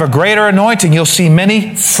says you'll have a greater anointing. You'll see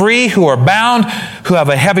many free who are bound, who have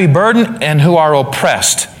a heavy burden, and who are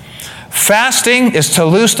oppressed. Fasting is to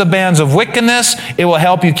loose the bands of wickedness. It will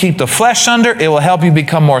help you keep the flesh under. It will help you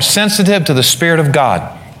become more sensitive to the Spirit of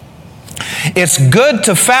God. It's good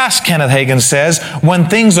to fast, Kenneth Hagin says, when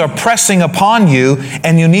things are pressing upon you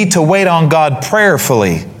and you need to wait on God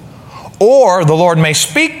prayerfully. Or the Lord may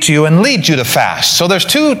speak to you and lead you to fast. So there's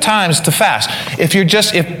two times to fast. If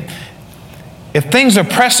things are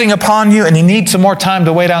pressing upon you and you need some more time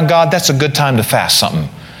to wait on God, that's a good time to fast something.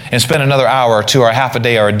 And spend another hour or two or half a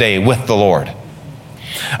day or a day with the Lord.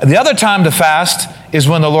 The other time to fast is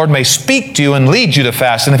when the Lord may speak to you and lead you to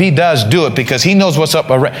fast. And if He does, do it because He knows what's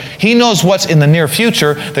He knows what's in the near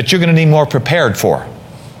future that you're going to need more prepared for.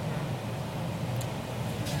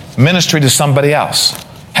 Ministry to somebody else.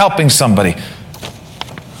 Helping somebody.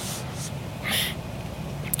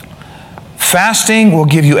 Fasting will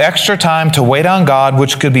give you extra time to wait on God,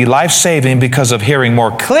 which could be life-saving because of hearing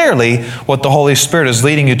more clearly what the Holy Spirit is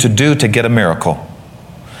leading you to do to get a miracle.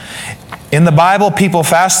 In the Bible, people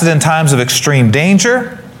fasted in times of extreme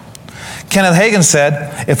danger. Kenneth Hagin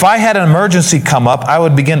said, if I had an emergency come up, I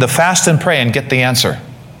would begin to fast and pray and get the answer.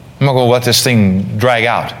 I'm not going to let this thing drag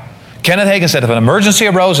out. Kenneth Hagin said, if an emergency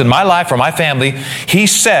arose in my life or my family, he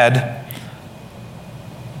said,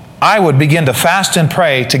 I would begin to fast and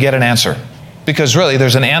pray to get an answer. Because really,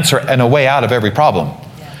 there's an answer and a way out of every problem.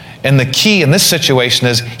 And the key in this situation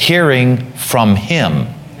is hearing from Him.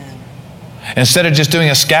 Instead of just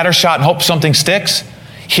doing a scatter shot and hope something sticks,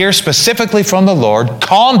 hear specifically from the Lord,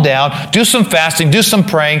 calm down, do some fasting, do some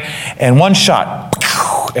praying, and one shot,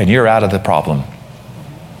 and you're out of the problem.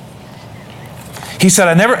 He said,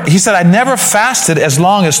 I never fasted as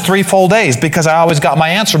long as 3 full days because I always got my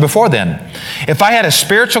answer before then. If I had a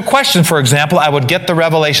spiritual question, for example, I would get the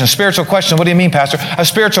revelation. Spiritual question, what do you mean, Pastor? A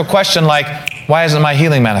spiritual question like, why isn't my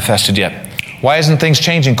healing manifested yet? Why isn't things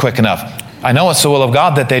changing quick enough? I know it's the will of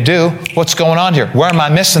God that they do. What's going on here? Where am I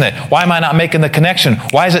missing it? Why am I not making the connection?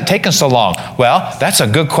 Why is it taking so long? Well, that's a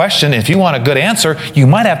good question. If you want a good answer, you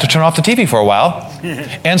might have to turn off the TV for a while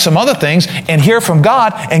and some other things and hear from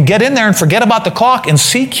God and get in there and forget about the clock and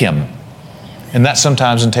seek Him. And that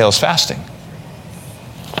sometimes entails fasting.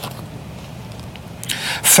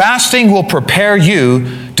 Fasting will prepare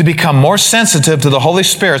you to become more sensitive to the Holy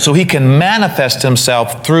Spirit so He can manifest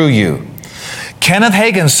Himself through you. Kenneth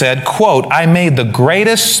Hagin said, quote, I made the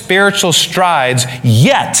greatest spiritual strides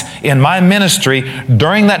yet in my ministry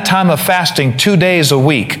during that time of fasting 2 days a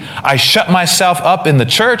week. I shut myself up in the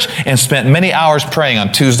church and spent many hours praying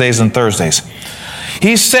on Tuesdays and Thursdays.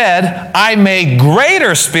 He said, I made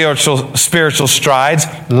greater spiritual strides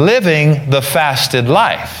living the fasted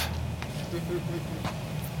life.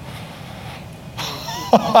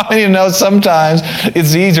 You know, sometimes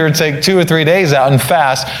it's easier to take 2 or 3 days out and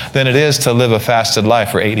fast than it is to live a fasted life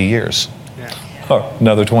for 80 years. Or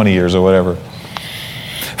another 20 years or whatever.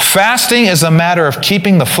 Fasting is a matter of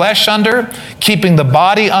keeping the flesh under, keeping the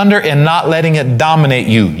body under, and not letting it dominate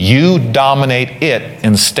you. You dominate it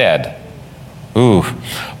instead. Ooh.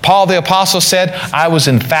 Paul the Apostle said, I was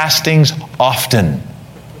in fastings often.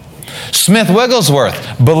 Smith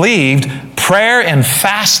Wigglesworth believed prayer and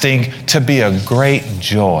fasting to be a great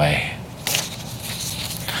joy.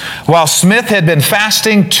 While Smith had been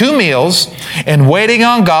fasting 2 meals and waiting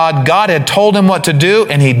on God, God had told him what to do,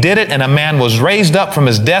 and he did it, and a man was raised up from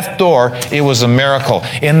his death door. It was a miracle.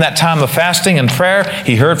 In that time of fasting and prayer,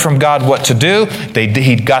 he heard from God what to do.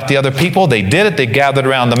 He got the other people. They did it. They gathered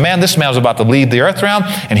around the man. This man was about to leave the earth realm,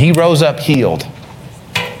 and he rose up healed.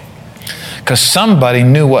 because somebody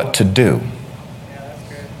knew what to do.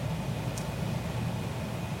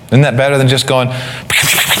 Isn't that better than just going,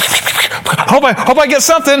 hope I get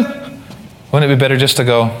something? Wouldn't it be better just to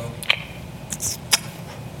go,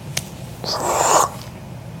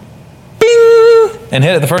 bing, and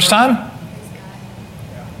hit it the first time?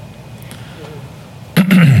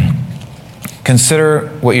 Consider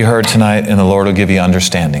what you heard tonight, and the Lord will give you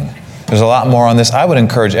understanding. There's a lot more on this. I would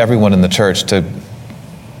encourage everyone in the church to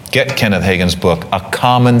get Kenneth Hagin's book, A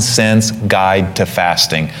Common Sense Guide to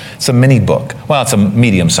Fasting. It's a mini book. Well, it's a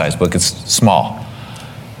medium-sized book. It's small.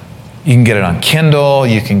 You can get it on Kindle.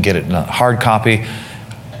 You can get it in a hard copy.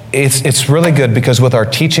 It's really good because with our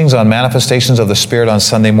teachings on manifestations of the Spirit on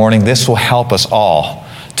Sunday morning, this will help us all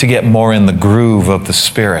to get more in the groove of the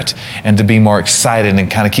Spirit and to be more excited and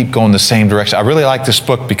kind of keep going the same direction. I really like this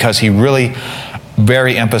book because he really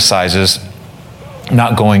very emphasizes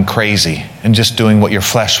not going crazy and just doing what your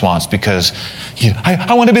flesh wants because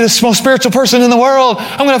I want to be the most spiritual person in the world.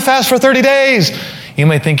 I'm going to fast for 30 days. You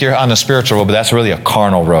may think you're on a spiritual road, but that's really a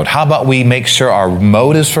carnal road. How about we make sure our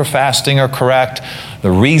motives for fasting are correct, the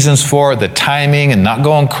reasons for it, the timing, and not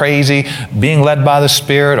going crazy, being led by the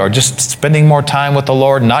Spirit, or just spending more time with the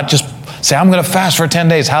Lord, not just say, I'm going to fast for 10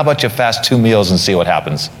 days. How about you fast 2 meals and see what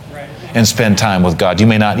happens? Right. And spend time with God. You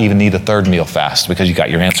may not even need a 3rd meal fast because you got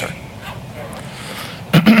your answer.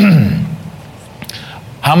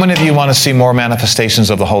 How many of you want to see more manifestations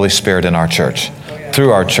of the Holy Spirit in our church?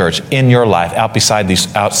 Through our church, in your life, outside these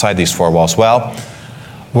 4 walls? Well,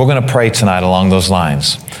 we're going to pray tonight along those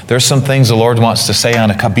lines. There's some things the Lord wants to say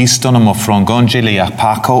on a kabisto na mofrongonje le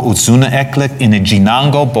apako uzuna eklek in a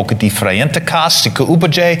ginango bokati frayentekas siku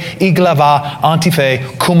ubaje iglava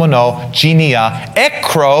antife kumono ginia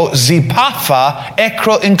ekro zipafa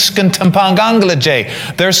ekro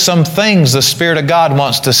inskantampanganglaje. There's some things the Spirit of God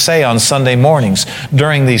wants to say on Sunday mornings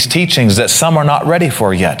during these teachings that some are not ready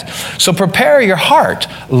for yet. So prepare your heart.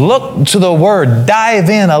 Look to the Word. Dive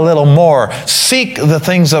in a little more. Seek the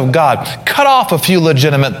things of God. Cut off a few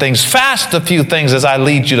legitimate things. Fast a few things as I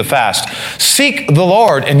lead you to fast. Seek the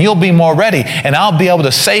Lord and you'll be more ready. And I'll be able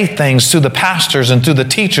to say things to the pastors and to the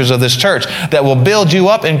teachers of this church that will build you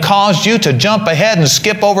up and cause you to jump ahead and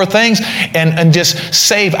skip over things and just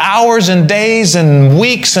save hours and days and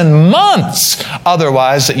weeks and months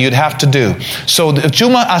otherwise that you'd have to do. So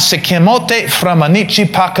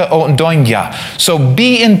So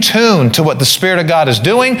be in tune to what the Spirit of God is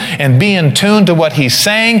doing and be in tune to what He's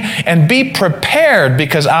saying and be prepared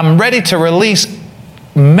because I'm ready to release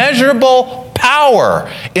measurable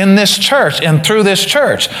power in this church and through this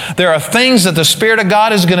church. There are things that the Spirit of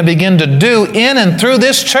God is going to begin to do in and through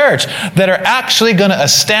this church that are actually going to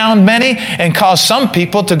astound many and cause some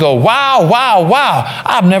people to go, wow, wow, wow.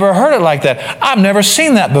 I've never heard it like that. I've never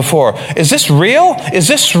seen that before. Is this real? Is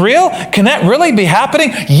this real? Can that really be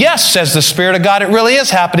happening? Yes, says the Spirit of God, it really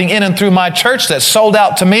is happening in and through my church that's sold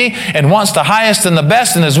out to me and wants the highest and the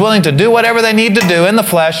best and is willing to do whatever they need to do in the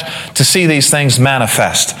flesh to see these things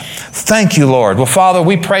manifest. Thank you, Lord. Well, Father,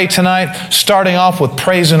 we pray tonight, starting off with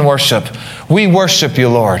praise and worship. We worship you,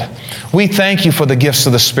 Lord. We thank you for the gifts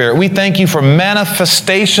of the Spirit. We thank you for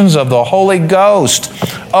manifestations of the Holy Ghost.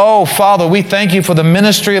 Oh, Father, we thank you for the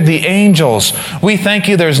ministry of the angels. We thank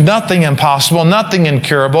you there's nothing impossible, nothing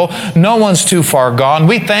incurable. No one's too far gone.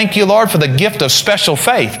 We thank you, Lord, for the gift of special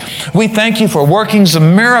faith. We thank you for workings of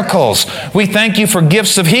miracles. We thank you for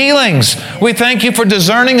gifts of healings. We thank you for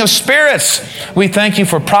discerning of spirits. We thank you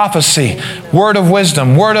for prophecy, word of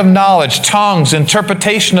wisdom, word of knowledge, tongues,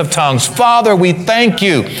 interpretation of tongues. Father, we thank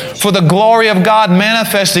you for the glory of God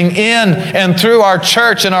manifesting in and through our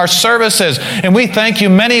church and our services. And we thank you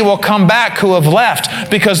many will come back who have left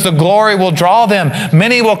because the glory will draw them.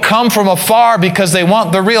 Many will come from afar because they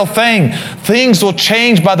want the real thing. Things will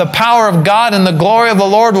change by the power of God and the glory of the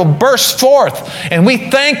Lord will burst forth. And we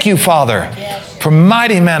thank you, Father, for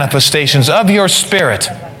mighty manifestations of your Spirit.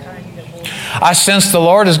 I sense the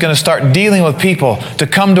Lord is going to start dealing with people to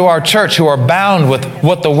come to our church who are bound with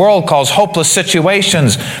what the world calls hopeless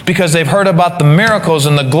situations because they've heard about the miracles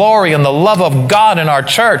and the glory and the love of God in our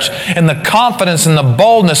church and the confidence and the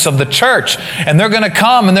boldness of the church. And they're going to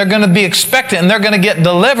come and they're going to be expectant and they're going to get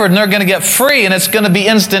delivered and they're going to get free and it's going to be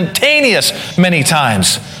instantaneous many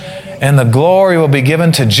times. And the glory will be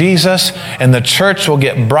given to Jesus, and the church will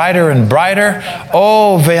get brighter and brighter.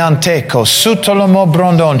 Oh, veanteko, sutolomo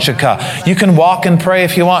brondonchika. You can walk and pray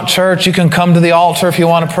if you want, church. You can come to the altar if you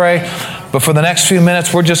want to pray. But for the next few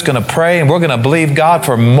minutes, we're just going to pray, and we're going to believe God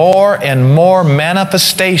for more and more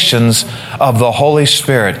manifestations of the Holy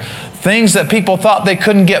Spirit. Things that people thought they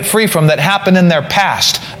couldn't get free from that happened in their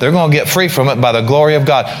past, they're going to get free from it by the glory of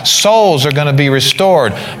God. Souls are going to be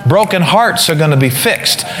restored. Broken hearts are going to be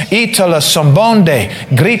fixed. Itola sombonde,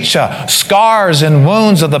 gricha, scars and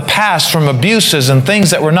wounds of the past from abuses and things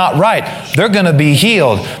that were not right, they're going to be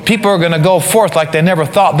healed. People are going to go forth like they never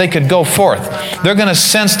thought they could go forth. They're going to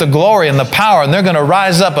sense the glory and the power, and they're going to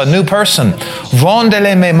rise up a new person.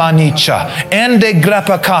 Vondele me manicha, ende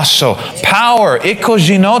grapakaso, power,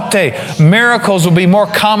 ikojinote. Miracles will be more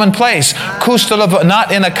commonplace.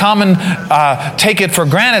 Not in a common, take it for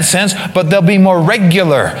granted sense, but they'll be more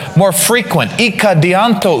regular, more frequent. Ika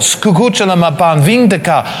diantos, kukuchalamapan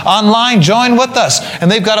vindika. Online, join with us. And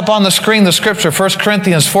they've got up on the screen the scripture, 1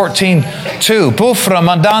 Corinthians 14:2. Bufra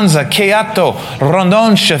mandanza, keato,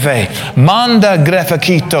 rondon cheve, manda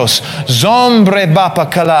grefakitos, zombre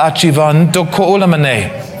bapakala achivanto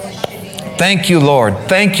koulamane. Thank you, Lord.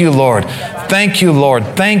 Thank you, Lord. Thank you, Lord.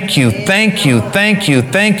 Thank you, thank you, thank you,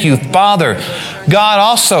 thank you, Father. God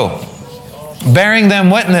also bearing them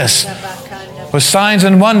witness with signs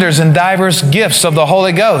and wonders and diverse gifts of the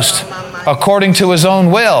Holy Ghost, according to His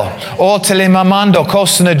own will. O telemamando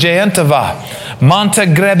kosna jayantava. Manta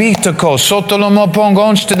grebitoko sotolomo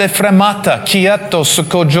pongonste de fremata kiato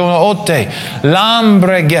sukojono ote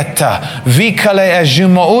lambregeta vikale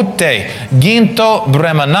ajumo ute ginto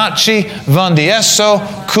bremanachi vandieso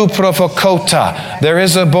kuprofokota. There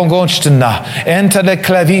is a bongonstena enta de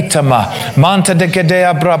clavitama manta de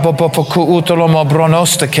gedea brabopoku utolomo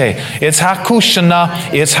bronostake. It's hakushana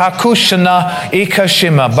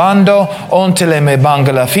ikashima bando ontele me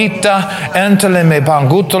bangala fita entele me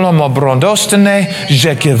bangutolomo brondostene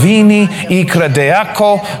Jekevini,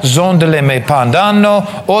 Ikradeako, Zondele me pandano,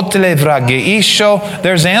 Otele vrageisho.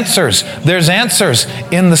 There's answers. There's answers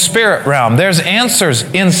in the spirit realm. There's answers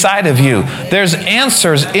inside of you. There's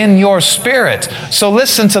answers in your spirit. So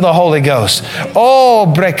listen to the Holy Ghost. Oh,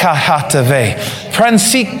 brekahatave,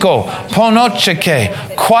 pransiko,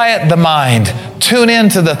 ponocheke, quiet the mind. Tune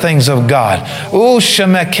into the things of God.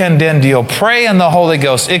 Pray in the Holy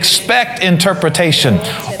Ghost. Expect interpretation.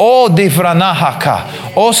 O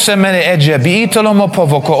divranahaka. O semene ejebiitolomo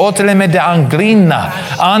povoko. Oteleme de anglina.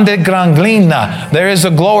 Ande granglina. There is a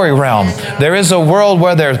glory realm. There is a world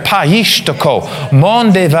where there's paishtoko.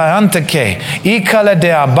 Monde vaanteke. Ikale de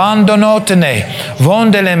abandonotene.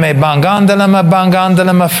 Vondeleme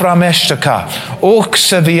bangandeleme frameshtaka.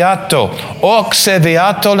 Oxeviato.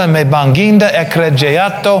 Oxeviato leme banginda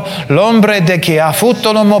Cregeato, l'ombre de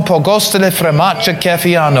chiafutolomo pogostele fremace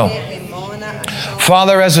kefiano.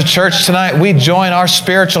 Father, as a church tonight, we join our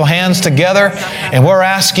spiritual hands together, and we're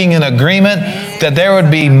asking in agreement that there would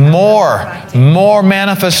be more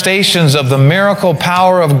manifestations of the miracle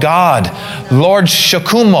power of God. Lord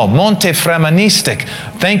Shakumo, Monte Fremanistic,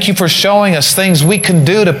 thank you for showing us things we can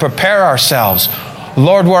do to prepare ourselves.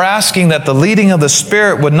 Lord, we're asking that the leading of the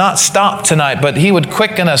Spirit would not stop tonight, but He would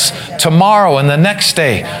quicken us tomorrow and the next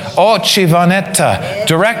day. Oh, Chivanetta,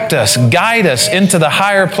 direct us, guide us into the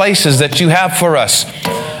higher places that you have for us.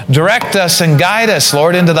 Direct us and guide us,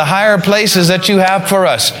 Lord, into the higher places that you have for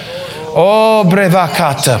us. Oh,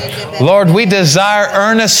 Brevakata. Lord, we desire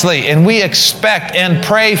earnestly and we expect and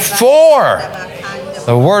pray for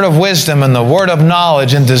the word of wisdom and the word of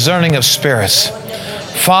knowledge and discerning of spirits.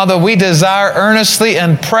 Father, we desire earnestly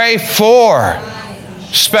and pray for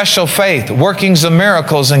special faith, workings of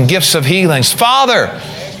miracles, and gifts of healings. Father,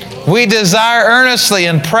 we desire earnestly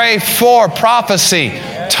and pray for prophecy,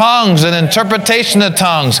 tongues, and interpretation of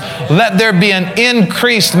tongues. Let there be an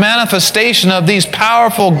increased manifestation of these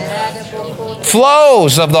powerful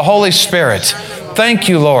flows of the Holy Spirit. Thank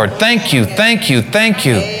you, Lord. Thank you, thank you, thank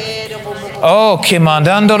you. Oh,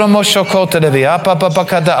 kimandandoro moshokota de viapa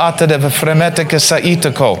papakada ata de fremete que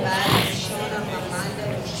saitako.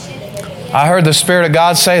 I heard the Spirit of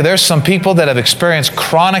God say there's some people that have experienced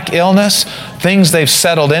chronic illness, things they've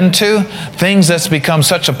settled into, things that's become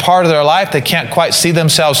such a part of their life they can't quite see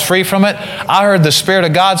themselves free from it. I heard the Spirit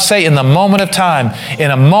of God say in a moment of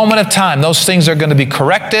time, those things are going to be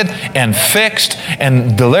corrected and fixed,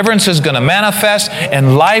 and deliverance is going to manifest,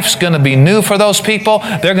 and life's going to be new for those people.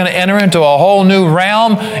 They're going to enter into a whole new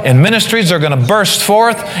realm, and ministries are going to burst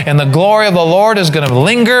forth, and the glory of the Lord is going to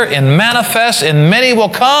linger and manifest, and many will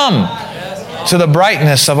come to the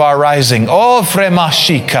brightness of our rising. Oh,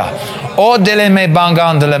 fremashika. Oh, deleme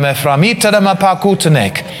bangandeleme framita de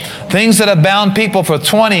mapakutenek. Things that have bound people for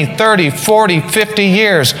 20, 30, 40, 50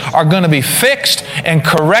 years are going to be fixed and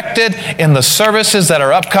corrected in the services that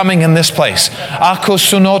are upcoming in this place.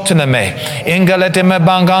 Akusunotineme, ingaleteme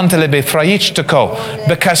bangantelebe fraichtako,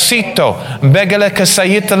 bekasito, begele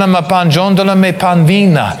kasayiteleme panjondoleme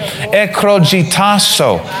panvina,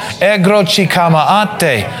 ekrojitaso,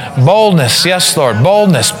 egrochikamaate, boldness, yes Lord,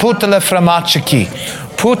 boldness, putele framachiki,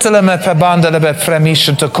 putele me pebandelebe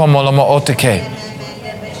fremishuto komolomo oteke.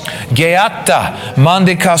 Geata,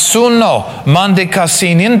 mandikasuno,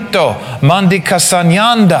 mandikasininto,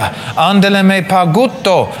 mandikasanyanda, andele me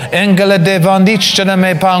paguto, engele de vandichele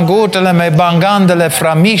me pangutele me bangandele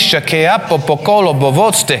framisha, keapo pokolo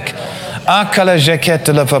bovotstik, akale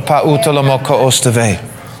jeketele pautele moko osteve.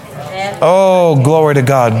 Oh, glory to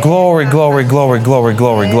God. Glory, glory, glory, glory,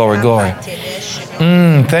 glory, glory, glory.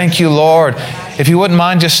 Thank you, Lord. If you wouldn't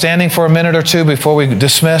mind just standing for a minute or two before we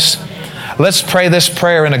dismiss. Let's pray this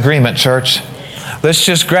prayer in agreement, church. Let's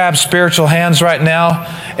just grab spiritual hands right now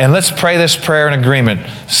and let's pray this prayer in agreement.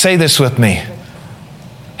 Say this with me.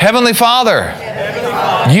 Heavenly Father,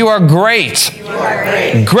 you are great.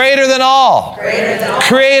 Greater than all.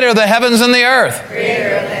 Creator of the heavens and the earth.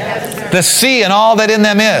 The sea and all that in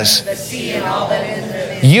them is.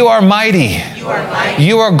 You are mighty.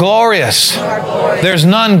 You are glorious. There's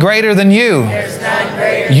none greater than you.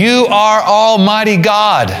 You are Almighty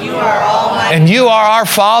God. And you are our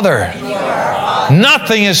Father.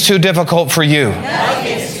 Nothing is too difficult for you.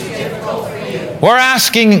 We're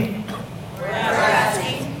asking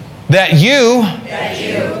that you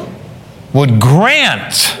would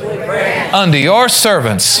grant unto your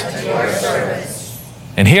servants.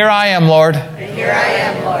 And here I am, Lord.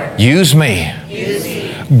 Use me.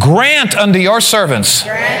 Grant unto your servants.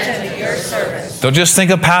 Don't just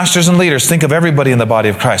think of pastors and leaders. Think of everybody in the body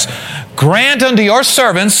of Christ. Grant unto your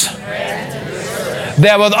servants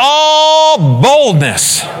that with all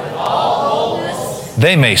boldness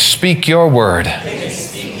they may speak your word.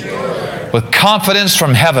 With confidence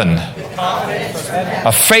from heaven.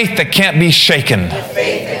 A faith that can't be shaken.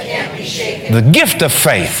 The gift of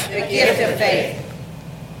faith.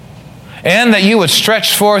 And that you would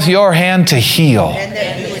stretch forth your hand to heal.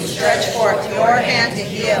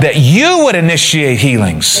 That you would initiate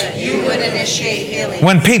healings.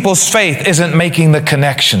 When people's faith isn't making the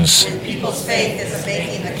connections.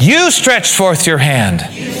 You stretch forth your hand.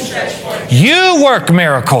 You work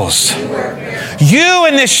miracles. You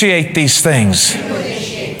initiate these things.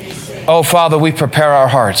 Oh, Father, we prepare our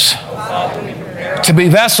hearts to be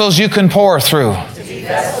vessels you can pour through.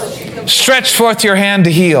 Stretch forth your hand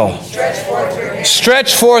to heal.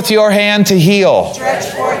 Stretch forth your hand to heal.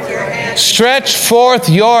 Stretch forth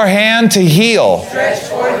your hand to heal.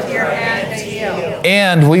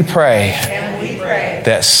 And we pray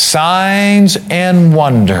that signs and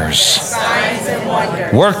wonders,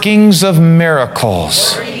 workings of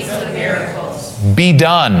miracles, be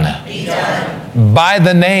done by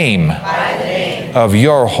the name of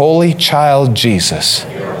your holy child Jesus.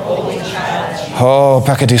 Oh,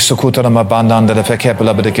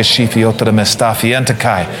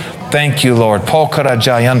 thank you, Lord.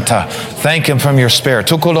 Thank Him from your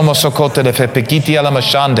Spirit.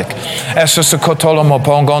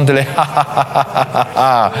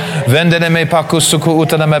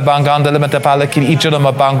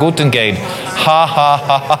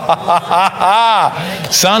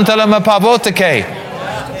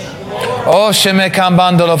 Oh, sheme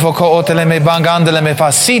cambandolo foco otele me bangandele me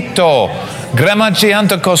facito.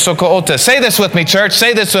 Say this with me, church.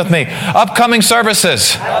 Say this with me. Upcoming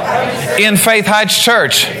services in Faith Heights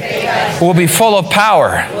Church will be full of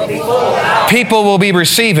power. People will be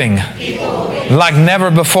receiving like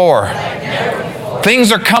never before.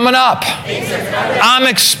 Things are coming up. I'm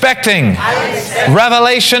expecting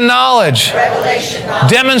revelation knowledge,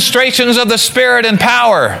 demonstrations of the Spirit and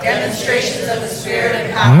power,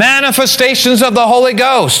 manifestations of the Holy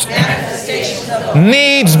Ghost,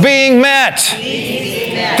 needs being met,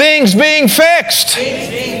 things being fixed.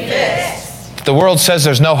 The world says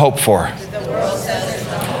there's no hope for.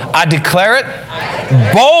 I declare it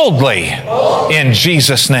boldly in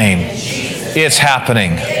Jesus' name. It's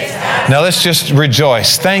happening. Now let's just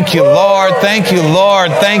rejoice. Thank you, Lord. Thank you,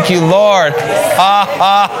 Lord. Thank you, Lord. Ha,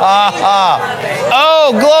 ha, ha, ha.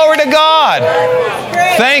 Oh, glory to God.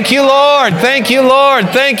 Thank you, Lord. Thank you, Lord.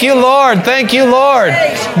 Thank you, Lord. Thank you, Lord.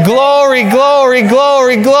 Glory, glory,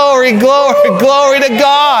 glory, glory, glory, glory to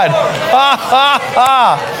God.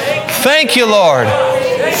 God. Thank you, Lord.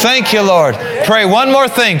 Thank you, Lord. Pray one more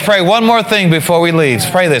thing. Pray one more thing before we leave.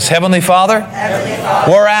 Pray this. Heavenly Father,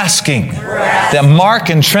 we're asking that Mark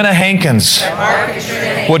and Trina Hankins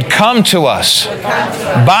would come to us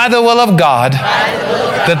by the will of God,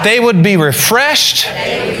 that they would be refreshed,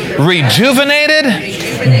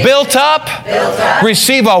 rejuvenated, built up,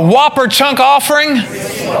 receive a whopper chunk offering,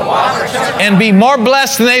 and be more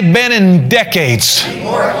blessed than they've been in decades.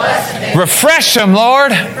 Refresh them,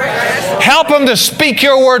 Lord. Help them to speak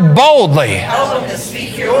your word boldly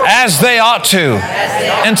as they ought to,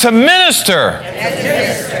 and to minister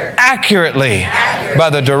accurately by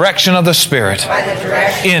the direction of the Spirit.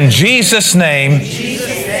 In Jesus' name,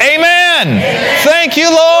 amen. Thank you,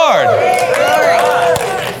 Lord.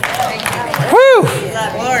 Whew.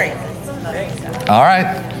 All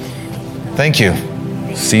right. Thank you.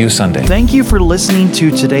 See you Sunday. Thank you for listening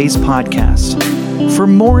to today's podcast. For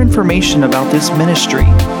more information about this ministry,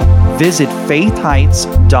 visit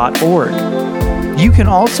faithheights.org. You can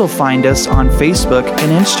also find us on Facebook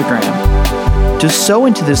and Instagram. To sow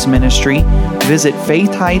into this ministry, visit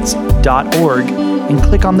faithheights.org and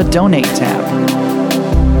click on the Donate tab.